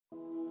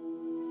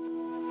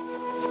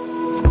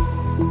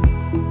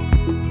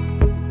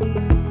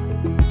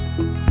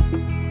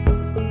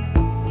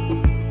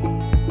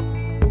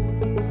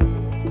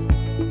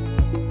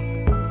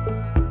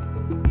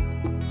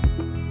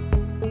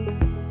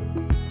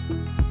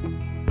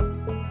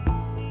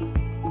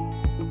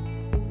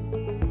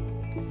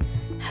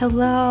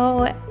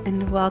Hello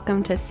and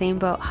welcome to Same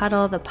Boat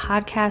Huddle, the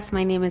podcast.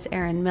 My name is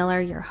Erin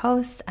Miller, your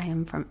host. I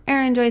am from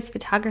Erin Joyce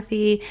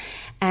Photography.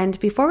 And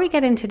before we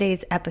get into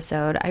today's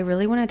episode, I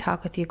really want to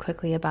talk with you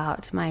quickly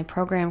about my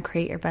program,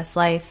 Create Your Best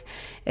Life.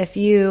 If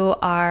you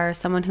are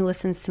someone who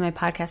listens to my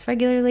podcast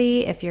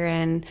regularly, if you're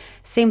in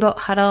Same Boat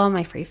Huddle,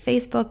 my free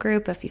Facebook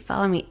group, if you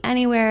follow me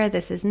anywhere,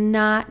 this is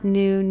not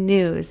new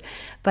news.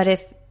 But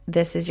if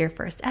this is your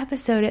first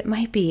episode, it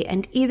might be.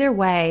 And either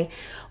way,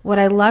 what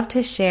I love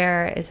to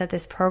share is that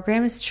this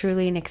program is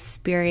truly an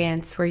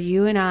experience where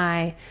you and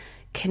I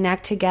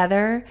connect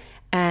together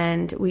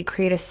and we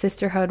create a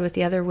sisterhood with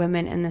the other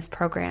women in this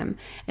program.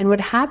 And what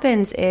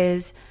happens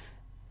is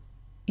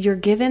you're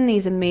given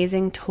these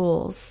amazing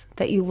tools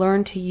that you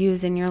learn to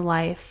use in your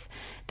life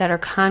that are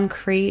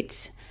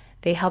concrete.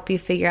 They help you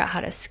figure out how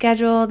to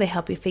schedule. They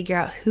help you figure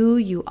out who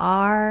you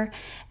are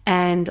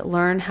and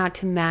learn how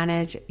to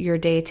manage your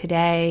day to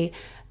day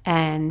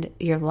and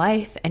your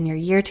life and your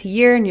year to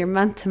year and your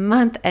month to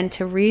month, and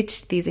to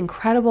reach these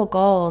incredible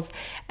goals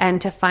and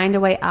to find a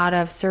way out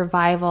of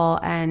survival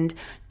and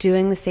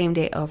doing the same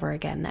day over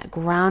again, that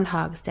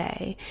Groundhog's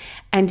Day.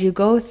 And you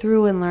go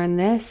through and learn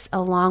this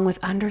along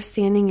with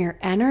understanding your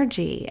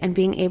energy and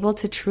being able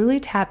to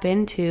truly tap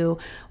into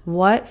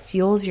what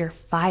fuels your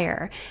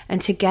fire. And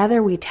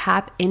together we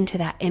tap into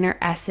that inner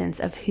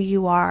essence of who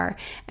you are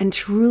and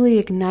truly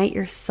ignite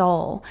your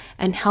soul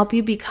and help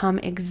you become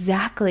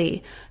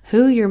exactly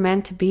who you're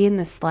meant to be in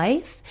this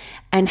life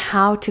and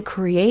how to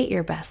create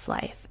your best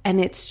life.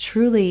 And it's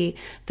truly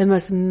the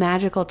most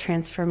magical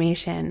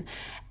transformation.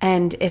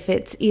 And if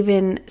it's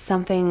even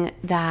something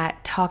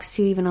that talks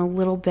to you even a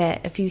little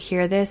bit, if you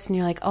hear this and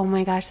you're like, oh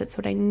my gosh, that's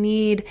what I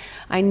need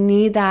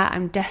that,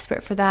 I'm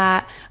desperate for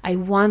that, I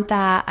want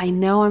that, I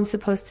know I'm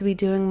supposed to be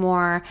doing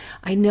more,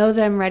 I know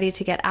that I'm ready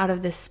to get out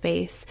of this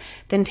space,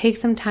 then take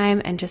some time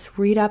and just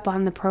read up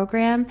on the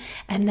program.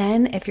 And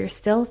then if you're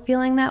still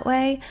feeling that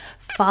way,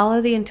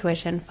 follow the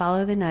intuition,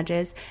 follow the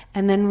nudges,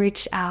 and then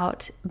reach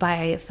out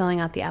by filling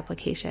out the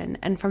application.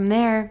 And from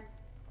there,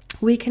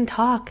 we can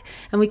talk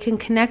and we can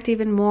connect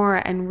even more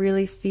and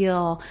really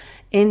feel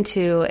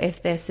into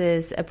if this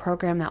is a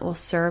program that will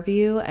serve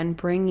you and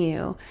bring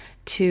you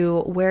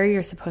to where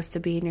you're supposed to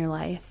be in your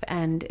life,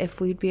 and if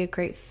we'd be a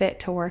great fit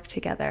to work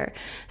together.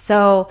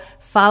 So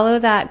follow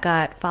that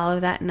gut,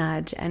 follow that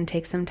nudge, and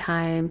take some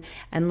time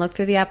and look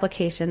through the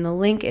application. The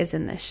link is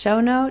in the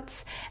show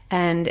notes.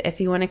 And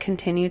if you want to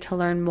continue to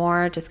learn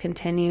more, just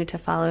continue to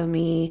follow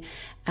me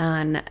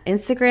on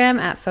Instagram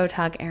at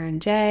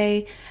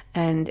PhotogErinJ,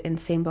 and in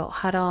Same Boat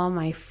Huddle,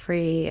 my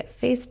free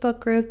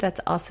Facebook group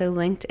that's also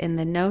linked in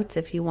the notes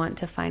if you want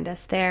to find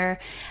us there.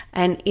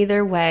 And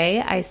either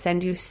way, I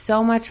send you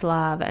so much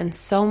love and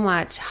so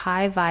much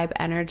high vibe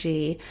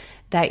energy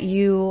that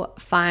you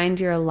find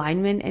your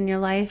alignment in your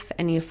life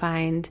and you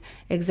find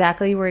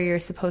exactly where you're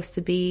supposed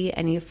to be,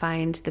 and you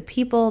find the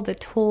people, the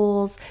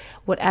tools,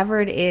 whatever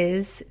it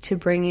is to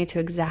bring you to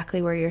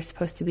exactly where you're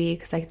supposed to be,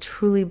 because I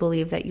truly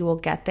believe that you will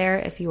get there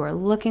if you are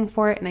looking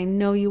for it, and I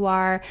know you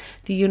are.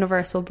 The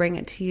universe will bring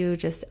it to you.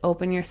 Just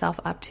open yourself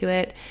up to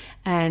it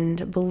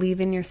and believe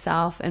in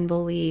yourself and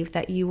believe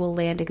that you will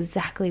land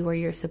exactly where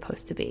you're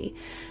supposed to be.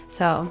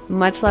 So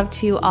much love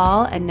to you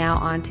all, and now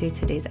on to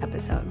today's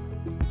episode.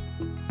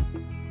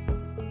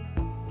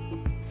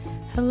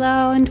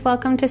 Hello and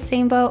welcome to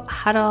Same Boat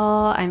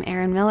Huddle. I'm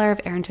Erin Miller of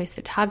Erin Joyce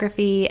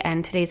Photography,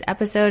 and today's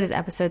episode is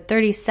episode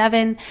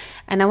 37.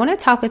 And I want to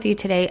talk with you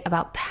today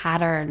about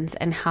patterns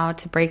and how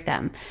to break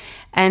them.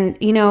 And,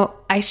 you know,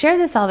 I share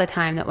this all the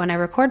time that when I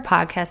record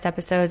podcast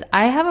episodes,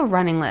 I have a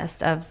running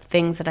list of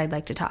things that I'd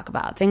like to talk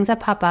about, things that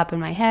pop up in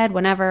my head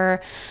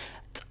whenever.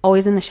 It's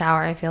always in the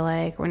shower, I feel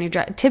like.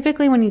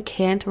 Typically when you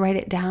can't write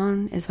it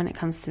down is when it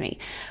comes to me.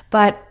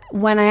 But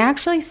when I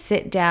actually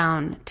sit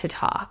down to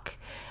talk,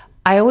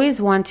 I always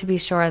want to be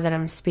sure that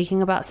I'm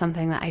speaking about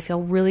something that I feel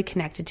really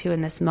connected to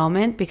in this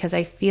moment, because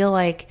I feel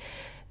like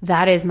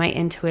that is my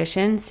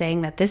intuition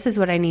saying that this is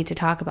what I need to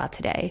talk about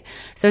today.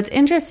 So it's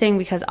interesting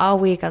because all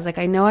week I was like,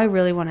 I know I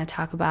really want to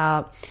talk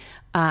about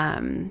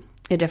a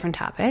different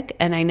topic,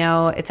 and I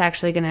know it's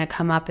actually going to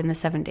come up in the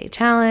 7-day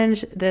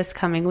challenge this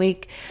coming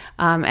week.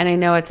 And I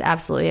know it's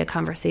absolutely a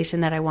conversation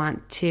that I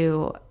want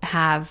to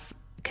have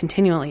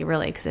continually,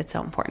 really, because it's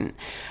so important.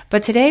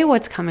 But today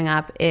what's coming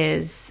up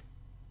is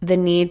the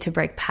need to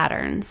break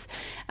patterns.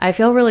 I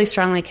feel really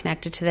strongly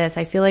connected to this.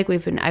 I feel like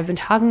I've been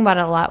talking about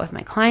it a lot with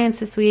my clients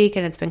this week,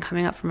 and it's been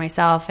coming up for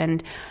myself.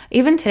 And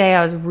even today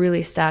I was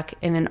really stuck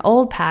in an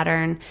old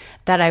pattern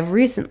that I've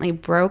recently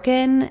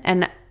broken,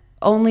 and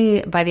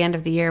only by the end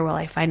of the year will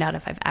I find out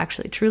if I've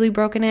actually truly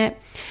broken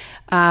it.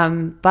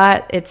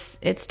 But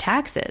it's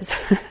taxes.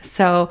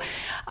 So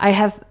I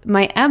have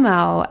my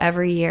MO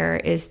every year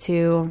is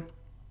to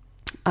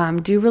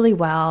do really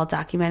well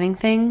documenting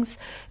things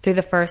through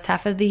the first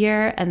half of the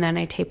year, and then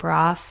I taper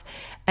off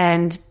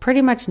and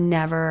pretty much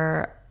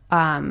never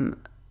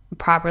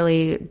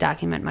properly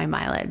document my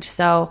mileage.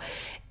 So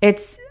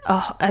it's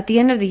at the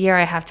end of the year,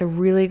 I have to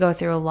really go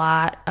through a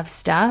lot of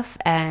stuff,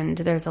 and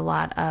there's a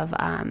lot of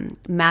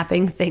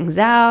mapping things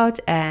out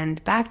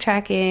and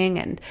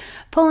backtracking and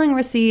pulling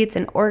receipts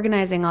and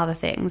organizing all the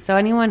things. So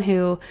anyone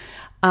who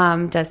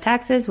does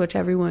taxes, which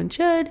everyone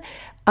should,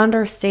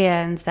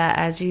 understands that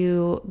as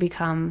you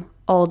become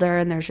older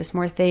and there's just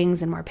more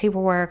things and more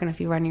paperwork, and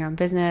if you run your own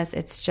business,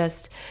 it's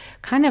just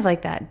kind of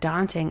like that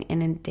daunting,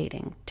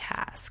 inundating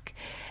task.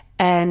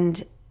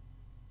 And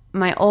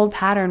my old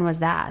pattern was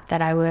that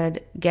I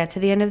would get to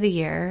the end of the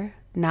year,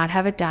 not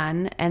have it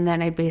done, and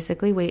then I'd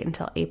basically wait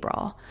until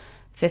April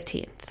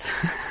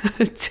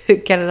 15th to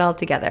get it all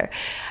together.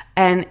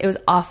 And it was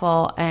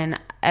awful. And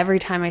every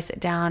time I sit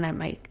down,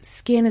 my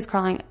skin is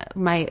crawling.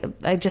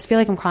 I just feel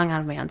like I'm crawling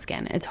out of my own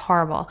skin. It's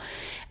horrible.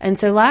 And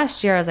so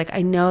last year I was like,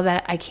 I know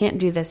that I can't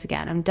do this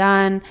again. I'm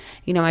done.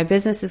 My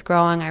business is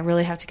growing. I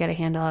really have to get a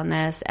handle on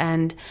this.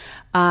 And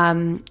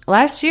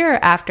last year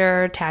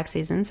after tax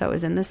season, so it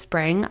was in the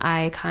spring,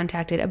 I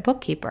contacted a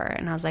bookkeeper,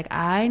 and I was like,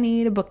 I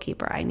need a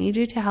bookkeeper. I need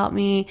you to help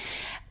me.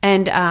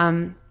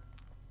 And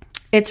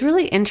it's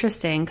really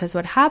interesting because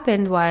what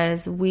happened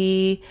was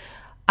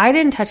I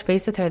didn't touch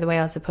base with her the way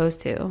I was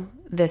supposed to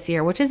this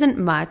year, which isn't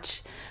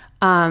much,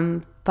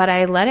 but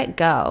I let it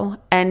go.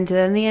 And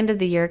then the end of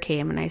the year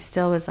came, and I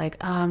still was like,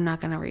 oh, I'm not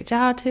going to reach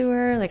out to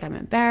her. Like, I'm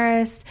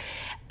embarrassed.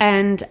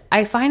 And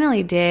I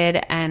finally did.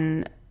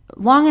 And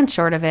long and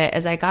short of it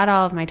is I got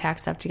all of my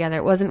tax stuff together.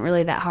 It wasn't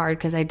really that hard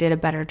because I did a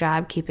better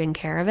job keeping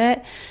care of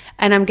it.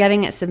 And I'm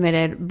getting it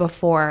submitted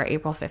before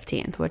April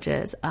 15th, which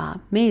is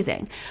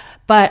amazing.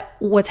 But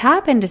what's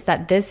happened is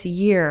that this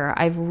year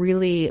I've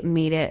really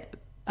made it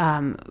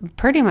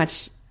pretty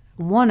much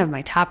one of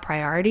my top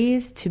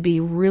priorities to be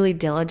really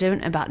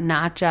diligent about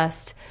not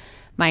just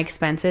my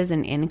expenses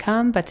and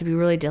income, but to be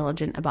really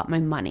diligent about my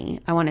money.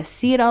 I want to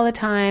see it all the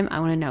time. I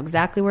want to know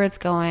exactly where it's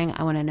going.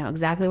 I want to know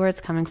exactly where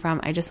it's coming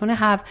from. I just want to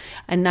have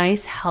a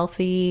nice,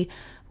 healthy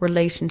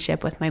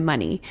relationship with my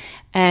money.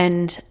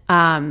 And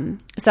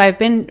so I've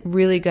been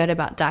really good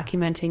about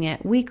documenting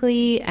it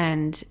weekly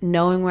and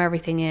knowing where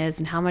everything is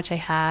and how much I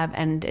have.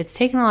 And it's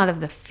taken a lot of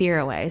the fear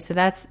away. So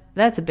that's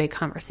a big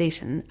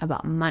conversation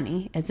about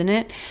money, isn't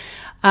it?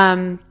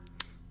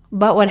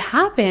 But what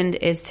happened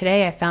is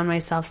today I found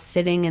myself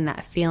sitting in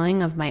that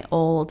feeling of my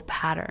old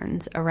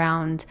patterns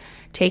around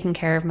taking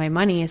care of my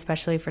money,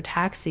 especially for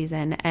tax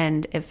season.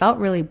 And it felt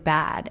really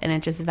bad. And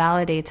it just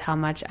validates how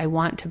much I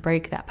want to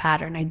break that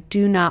pattern. I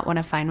do not want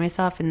to find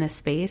myself in this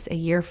space a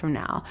year from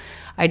now.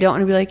 I don't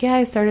want to be like, yeah,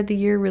 I started the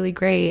year really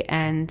great.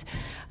 And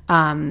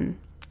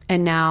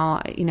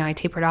now, I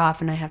tapered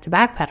off and I have to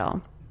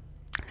backpedal.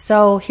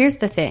 So here's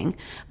the thing.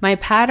 My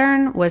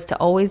pattern was to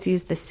always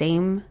use the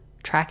same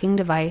tracking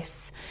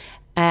device,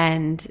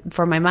 and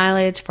for my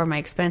mileage, for my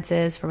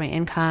expenses, for my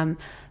income.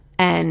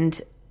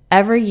 And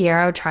every year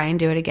I would try and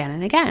do it again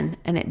and again,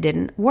 and it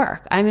didn't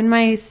work. I'm in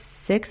my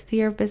 7th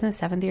year of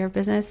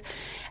business.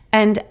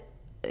 And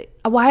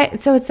why?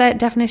 So it's that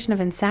definition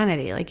of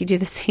insanity. Like, you do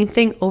the same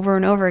thing over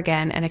and over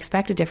again and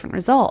expect a different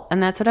result.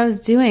 And that's what I was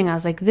doing. I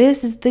was like,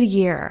 this is the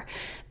year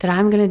that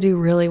I'm going to do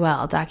really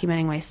well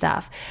documenting my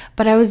stuff.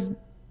 But I was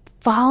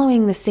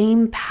following the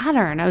same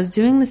pattern. I was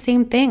doing the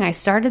same thing. I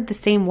started the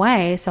same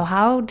way. So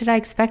how did I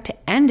expect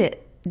to end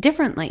it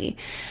differently?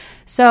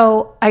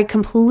 So I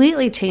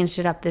completely changed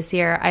it up this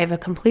year. I have a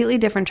completely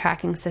different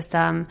tracking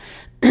system.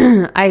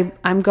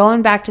 I'm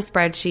going back to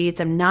spreadsheets.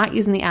 I'm not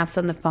using the apps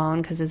on the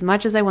phone because as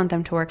much as I want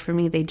them to work for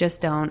me, they just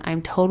don't.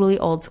 I'm totally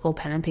old school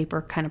pen and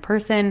paper kind of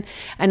person.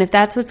 And if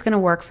that's what's going to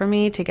work for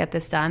me to get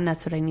this done,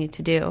 that's what I need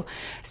to do.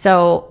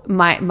 So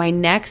my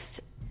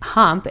next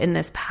hump in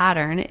this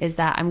pattern is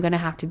that I'm going to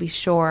have to be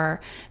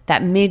sure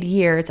that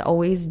mid-year, it's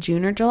always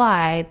June or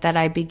July, that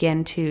I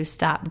begin to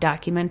stop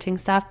documenting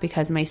stuff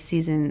because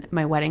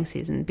my wedding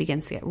season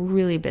begins to get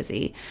really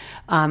busy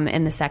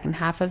in the second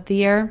half of the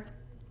year,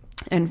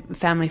 and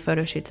family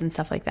photo shoots and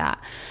stuff like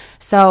that.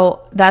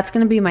 So that's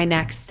going to be my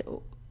next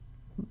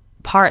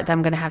part that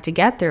I'm going to have to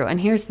get through. And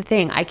here's the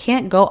thing. I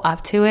can't go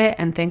up to it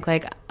and think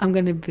like, I'm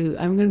going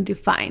to do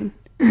fine.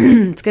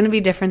 It's going to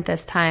be different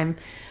this time.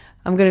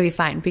 I'm going to be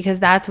fine, because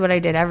that's what I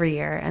did every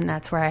year, and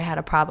that's where I had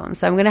a problem.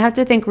 So I'm going to have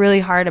to think really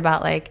hard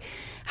about, like,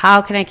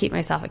 how can I keep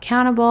myself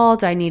accountable?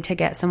 Do I need to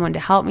get someone to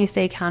help me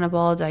stay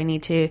accountable? Do I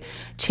need to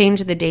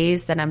change the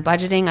days that I'm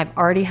budgeting? I've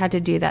already had to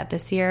do that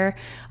this year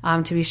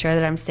to be sure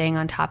that I'm staying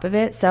on top of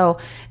it. So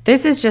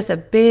this is just a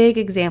big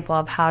example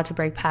of how to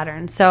break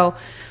patterns. So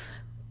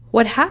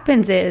what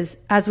happens is,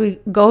 as we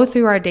go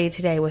through our day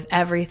to day with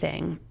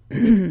everything,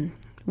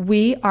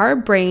 our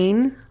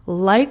brain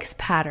likes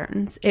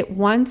patterns. It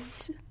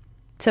wants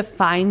to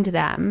find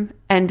them.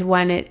 And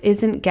when it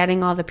isn't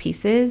getting all the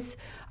pieces,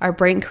 our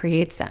brain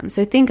creates them.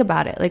 So think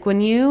about it. Like,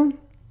 when you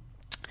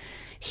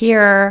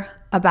hear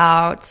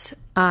about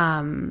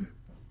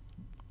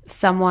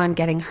someone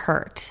getting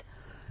hurt,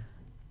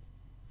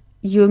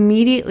 you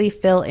immediately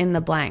fill in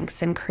the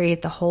blanks and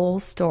create the whole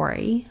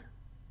story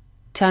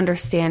to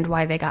understand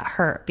why they got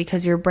hurt,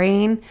 because your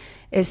brain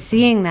is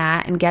seeing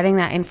that and getting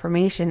that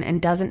information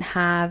and doesn't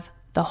have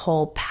the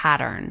whole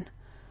pattern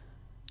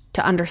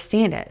to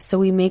understand it. So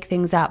we make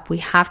things up. We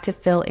have to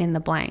fill in the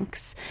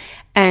blanks.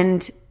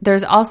 And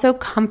there's also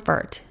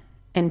comfort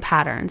in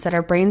patterns, that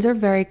our brains are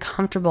very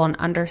comfortable in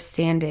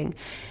understanding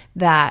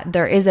that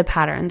there is a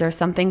pattern. There's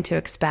something to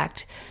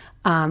expect.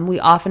 We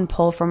often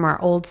pull from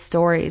our old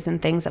stories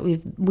and things that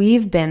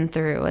we've been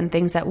through and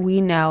things that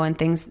we know and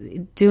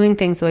doing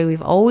things the way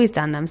we've always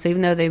done them. So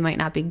even though they might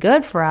not be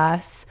good for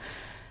us,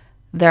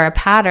 they're a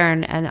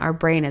pattern, and our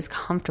brain is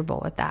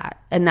comfortable with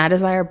that. And that is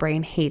why our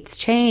brain hates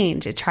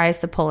change. It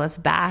tries to pull us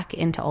back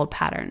into old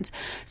patterns.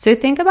 So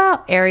think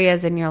about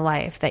areas in your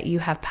life that you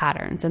have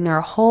patterns, and there are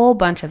a whole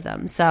bunch of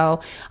them.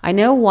 So I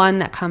know one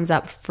that comes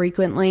up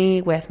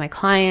frequently with my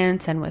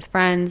clients and with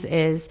friends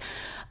is,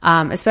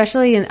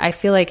 especially I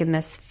feel like in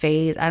this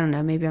phase, I don't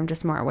know, maybe I'm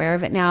just more aware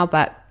of it now,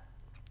 but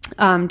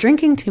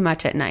drinking too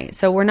much at night.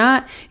 So we're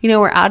not,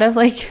 we're out of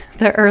like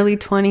the early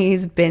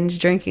 20s binge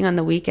drinking on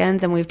the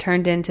weekends, and we've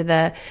turned into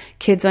the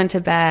kids went to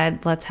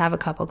bed, let's have a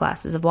couple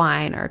glasses of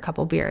wine or a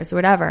couple beers or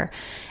whatever.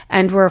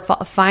 And we're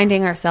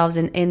finding ourselves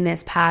in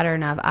this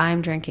pattern of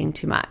I'm drinking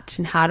too much,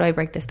 and how do I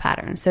break this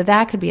pattern? So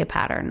that could be a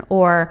pattern.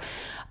 Or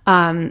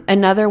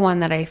another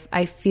one that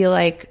I feel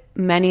like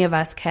many of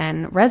us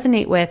can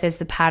resonate with is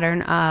the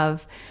pattern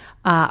of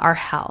our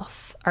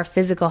health, our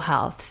physical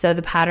health. So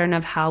the pattern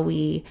of how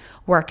we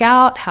work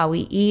out, how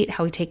we eat,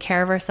 how we take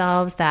care of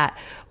ourselves, that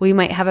we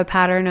might have a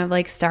pattern of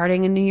like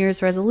starting a New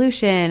Year's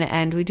resolution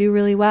and we do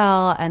really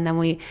well. And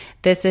then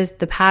this is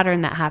the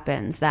pattern that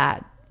happens,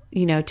 that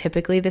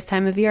typically this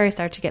time of year I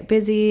start to get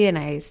busy and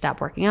I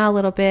stop working out a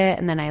little bit,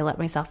 and then I let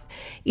myself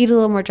eat a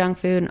little more junk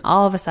food, and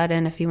all of a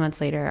sudden a few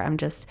months later I'm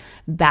just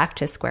back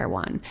to square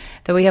one.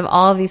 That we have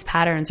all of these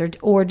patterns.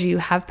 Or do you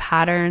have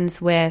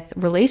patterns with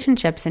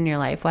relationships in your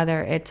life,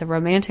 whether it's a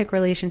romantic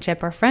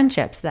relationship or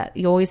friendships, that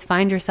you always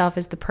find yourself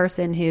as the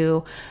person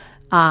who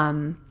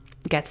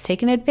gets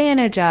taken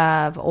advantage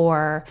of,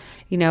 or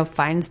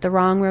finds the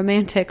wrong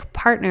romantic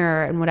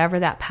partner, and whatever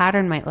that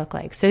pattern might look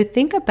like. So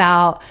think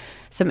about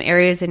some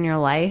areas in your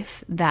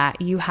life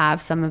that you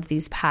have some of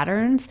these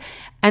patterns.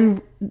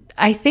 And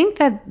I think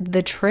that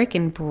the trick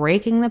in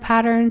breaking the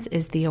patterns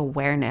is the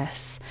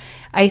awareness.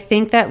 I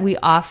think that we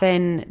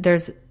often,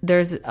 there's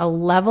a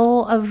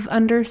level of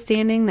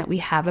understanding that we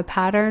have a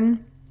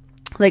pattern.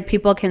 Like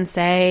people can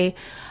say,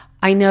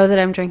 I know that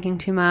I'm drinking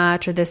too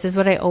much, or this is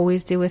what I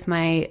always do with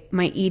my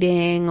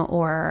eating,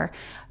 or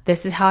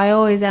this is how I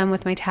always am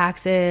with my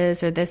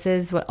taxes, or this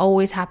is what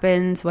always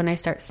happens when I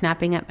start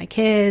snapping at my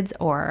kids,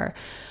 or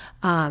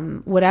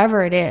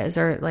whatever it is,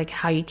 or like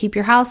how you keep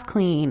your house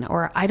clean,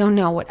 or I don't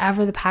know,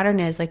 whatever the pattern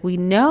is. Like we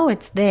know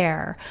it's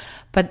there,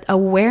 but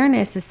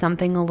awareness is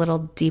something a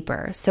little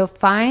deeper. So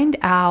find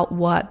out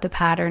what the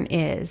pattern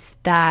is,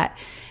 that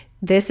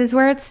this is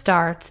where it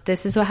starts,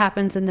 this is what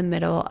happens in the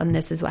middle, and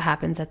this is what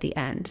happens at the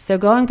end. So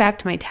going back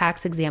to my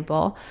tax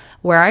example,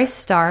 where I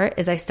start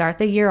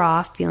the year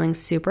off feeling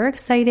super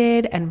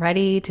excited and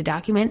ready to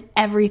document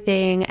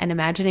everything, and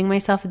imagining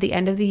myself at the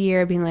end of the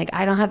year being like,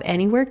 I don't have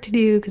any work to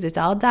do because it's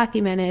all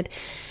documented.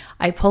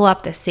 I pull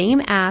up the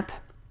same app.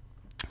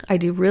 I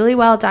do really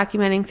well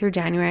documenting through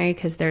January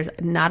because there's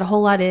not a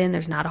whole lot in,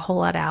 there's not a whole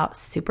lot out,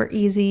 super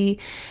easy.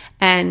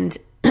 And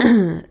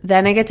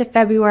then I get to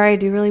February, I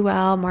do really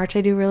well. March,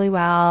 I do really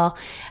well.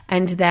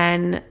 And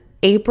then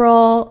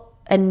April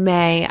and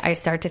May, I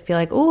start to feel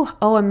like, oh,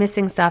 I'm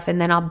missing stuff. And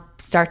then I'll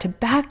start to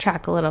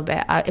backtrack a little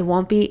bit. It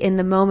won't be in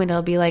the moment.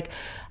 It'll be like,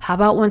 how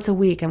about once a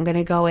week, I'm going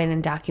to go in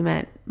and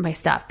document my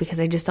stuff because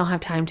I just don't have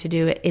time to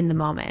do it in the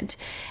moment.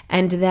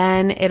 And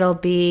then it'll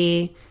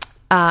be,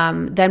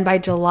 then by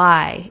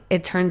July,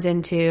 it turns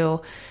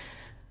into,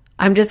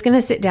 I'm just going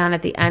to sit down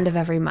at the end of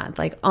every month,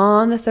 like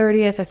on the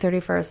 30th or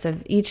 31st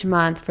of each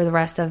month for the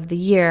rest of the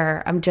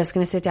year. I'm just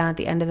going to sit down at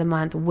the end of the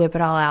month, whip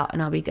it all out,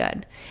 and I'll be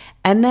good.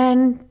 And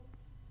then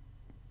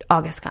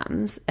August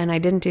comes and I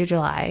didn't do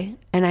July.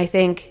 And I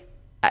think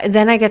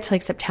then I get to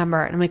like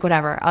September and I'm like,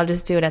 whatever, I'll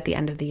just do it at the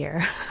end of the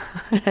year.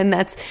 And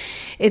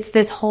it's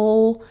this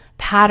whole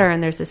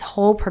pattern. There's this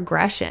whole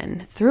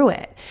progression through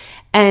it.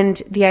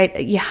 And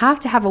you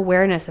have to have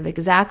awareness of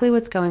exactly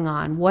what's going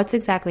on, what's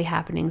exactly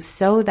happening,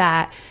 so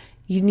that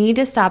you need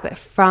to stop it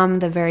from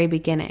the very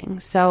beginning.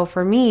 So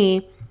for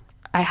me,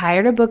 I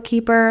hired a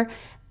bookkeeper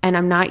and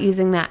I'm not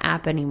using that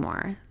app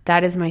anymore.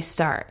 That is my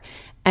start.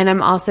 And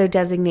I'm also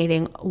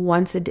designating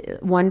one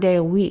day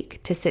a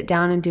week to sit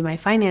down and do my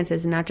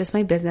finances, not just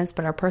my business,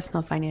 but our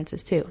personal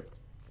finances too.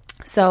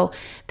 So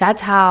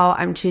that's how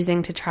I'm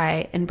choosing to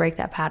try and break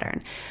that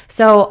pattern.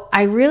 So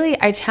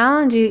I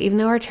challenge you, even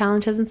though our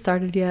challenge hasn't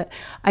started yet,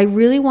 I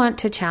really want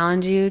to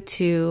challenge you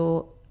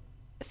to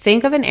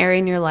think of an area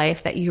in your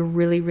life that you're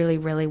really, really,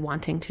 really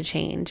wanting to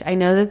change. I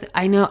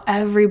know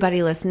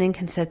everybody listening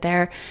can sit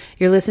there.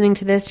 You're listening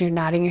to this, you're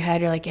nodding your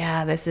head. You're like,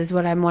 yeah, this is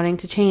what I'm wanting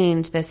to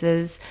change. This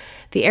is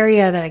the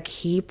area that I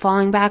keep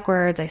falling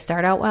backwards. I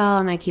start out well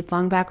and I keep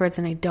falling backwards,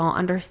 and I don't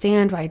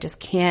understand why I just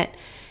can't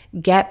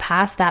get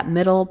past that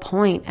middle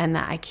point and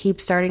that I keep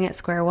starting at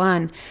square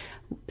one.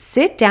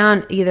 sit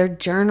down, either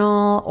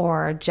journal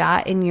or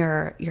jot in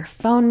your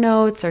phone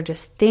notes, or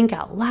just think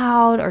out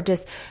loud, or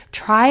just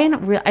try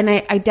and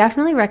I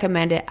definitely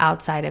recommend it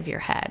outside of your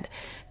head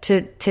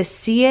to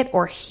see it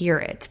or hear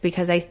it,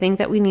 because I think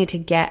that we need to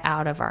get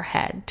out of our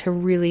head to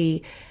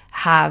really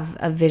have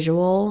a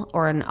visual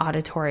or an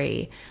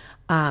auditory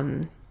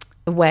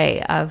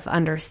way of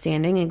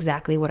understanding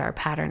exactly what our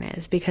pattern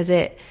is, because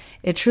it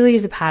truly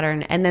is a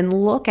pattern. And then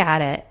look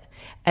at it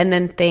and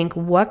then think,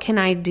 what can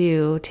I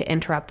do to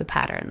interrupt the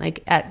pattern?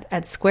 Like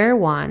at square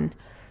one,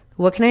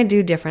 what can I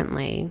do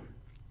differently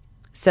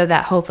so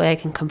that hopefully I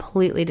can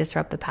completely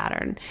disrupt the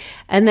pattern?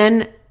 And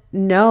then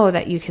know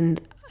that you can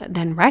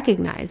then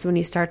recognize when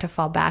you start to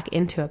fall back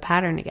into a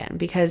pattern again,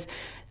 because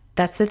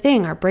that's the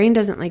thing. Our brain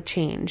doesn't like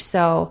change.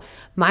 So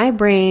my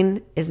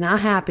brain is not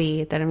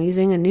happy that I'm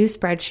using a new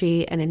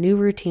spreadsheet and a new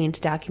routine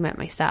to document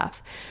my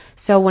stuff.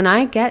 So when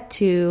I get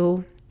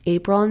to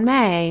April and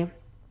May,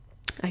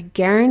 I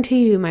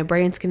guarantee you my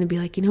brain's going to be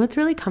like, it's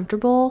really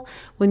comfortable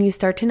when you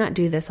start to not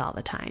do this all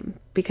the time,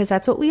 because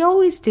that's what we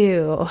always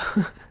do.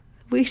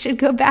 We should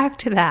go back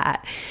to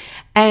that.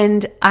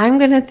 And I'm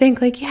going to think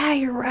like, yeah,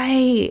 you're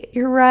right.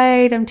 You're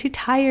right. I'm too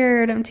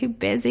tired. I'm too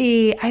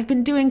busy. I've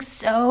been doing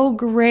so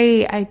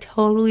great. I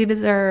totally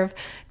deserve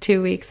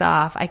 2 weeks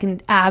off. I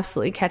can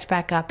absolutely catch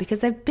back up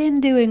because I've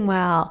been doing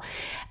well.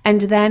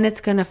 And then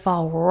it's going to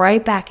fall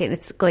right back in.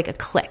 It's like a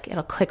click.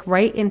 It'll click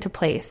right into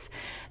place.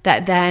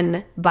 That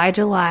then by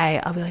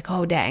July, I'll be like,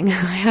 oh, dang, I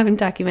haven't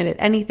documented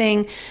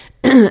anything.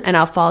 And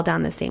I'll fall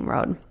down the same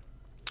road.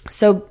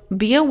 So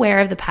be aware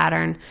of the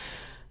pattern.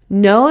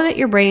 Know that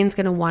your brain's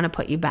going to want to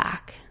put you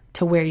back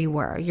to where you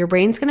were. Your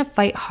brain's going to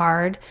fight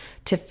hard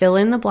to fill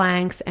in the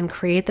blanks and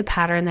create the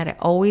pattern that it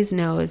always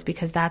knows,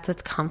 because that's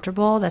what's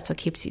comfortable. That's what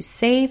keeps you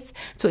safe.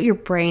 It's what your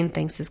brain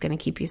thinks is going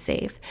to keep you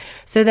safe.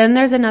 So then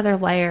there's another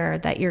layer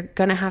that you're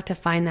going to have to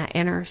find that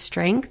inner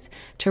strength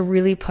to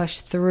really push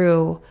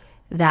through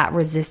that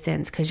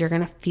resistance, because you're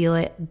going to feel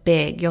it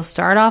big. You'll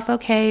start off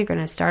okay. You're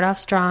going to start off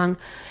strong.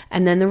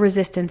 And then the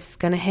resistance is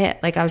going to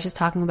hit. Like I was just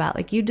talking about,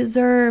 like, you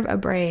deserve a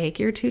break.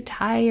 You're too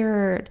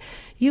tired.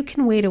 You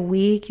can wait a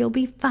week. You'll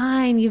be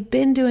fine. You've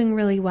been doing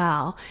really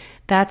well.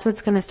 That's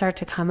what's going to start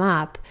to come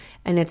up.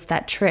 And it's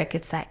that trick.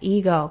 It's that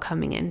ego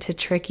coming in to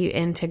trick you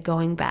into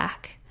going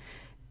back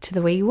to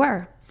the way you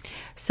were.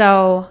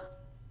 So,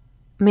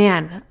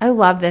 man, I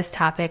love this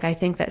topic. I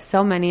think that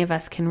so many of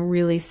us can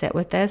really sit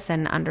with this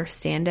and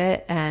understand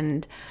it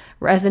and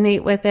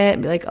resonate with it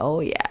and be like,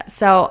 oh yeah.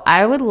 So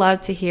I would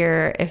love to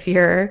hear if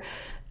you're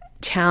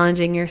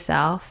challenging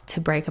yourself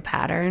to break a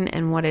pattern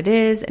and what it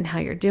is and how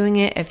you're doing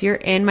it. If you're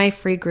in my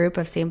free group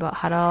of Same Boat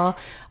Huddle,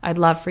 I'd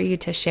love for you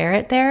to share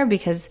it there,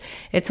 because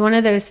it's one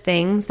of those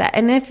things that,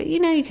 and if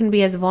you can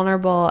be as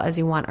vulnerable as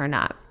you want or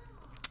not,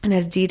 and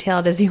as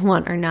detailed as you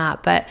want or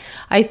not. But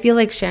I feel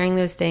like sharing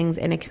those things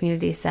in a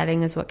community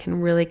setting is what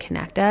can really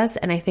connect us.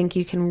 And I think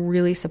you can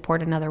really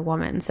support another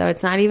woman. So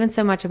it's not even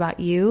so much about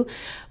you,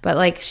 but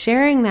like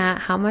sharing that,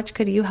 how much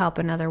could you help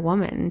another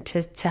woman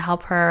to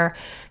help her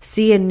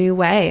see a new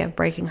way of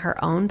breaking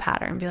her own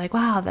pattern? Be like,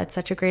 wow, that's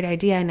such a great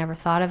idea. I never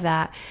thought of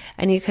that.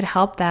 And you could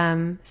help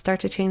them start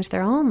to change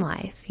their own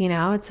life.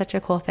 It's such a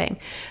cool thing.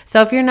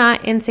 So if you're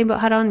not in Same Boat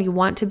Huddle and you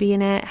want to be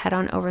in it, head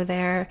on over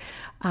there.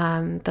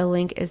 The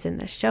link is in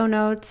the show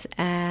notes,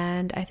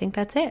 and I think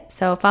that's it.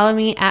 So follow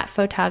me at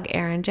Photog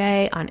Erin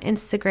J on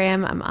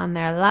Instagram. I'm on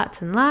there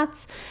lots and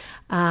lots.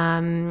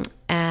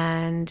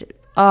 And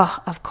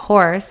of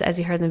course, as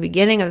you heard in the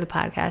beginning of the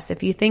podcast,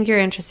 if you think you're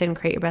interested in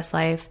Create Your Best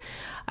Life,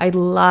 I'd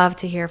love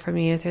to hear from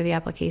you through the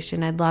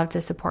application. I'd love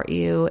to support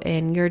you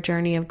in your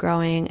journey of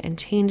growing and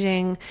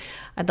changing.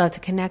 I'd love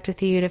to connect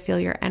with you to feel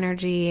your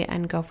energy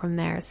and go from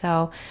there.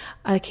 So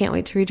I can't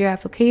wait to read your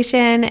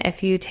application.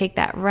 If you take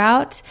that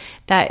route,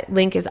 that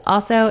link is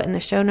also in the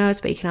show notes,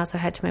 but you can also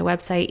head to my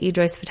website,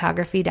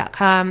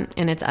 ejoycephotography.com,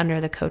 and it's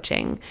under the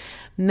coaching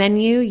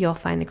menu. You'll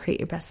find the Create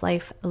Your Best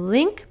Life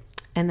link.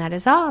 And that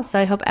is all. So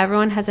I hope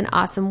everyone has an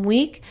awesome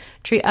week.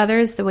 Treat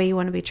others the way you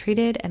want to be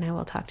treated, and I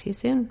will talk to you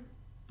soon.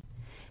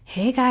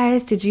 Hey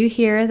guys, did you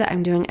hear that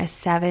I'm doing a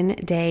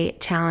 7-day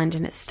challenge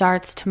and it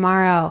starts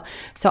tomorrow?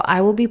 So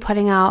I will be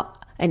putting out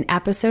an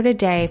episode a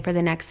day for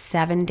the next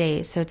 7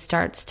 days. So it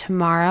starts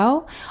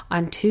tomorrow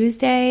on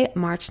Tuesday,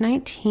 March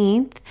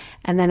 19th,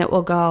 and then it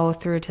will go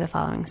through to the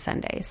following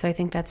Sunday. So I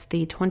think that's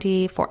the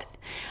 24th.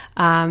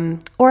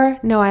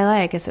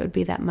 I guess it would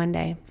be that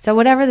Monday. So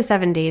whatever the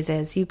 7 days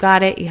is, you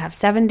got it. You have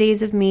 7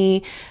 days of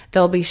me.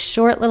 There'll be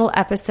short little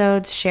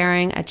episodes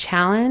sharing a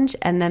challenge,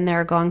 and then there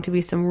are going to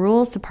be some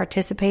rules to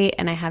participate.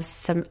 And I have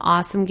some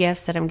awesome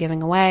gifts that I'm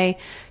giving away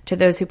to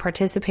those who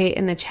participate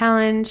in the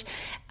challenge.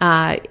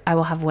 I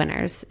will have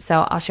winners.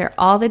 So I'll share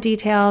all the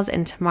details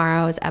in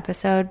tomorrow's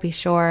episode. Be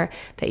sure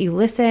that you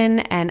listen,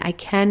 and I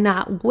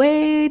cannot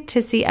wait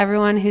to see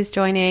everyone who's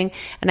joining.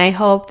 And I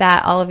hope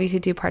that all of you who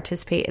do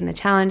participate in the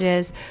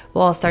challenges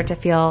will start to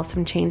feel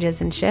some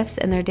changes and shifts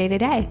in their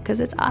day-to-day, because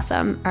it's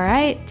awesome. All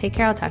right, take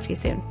care. I'll talk to you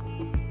soon.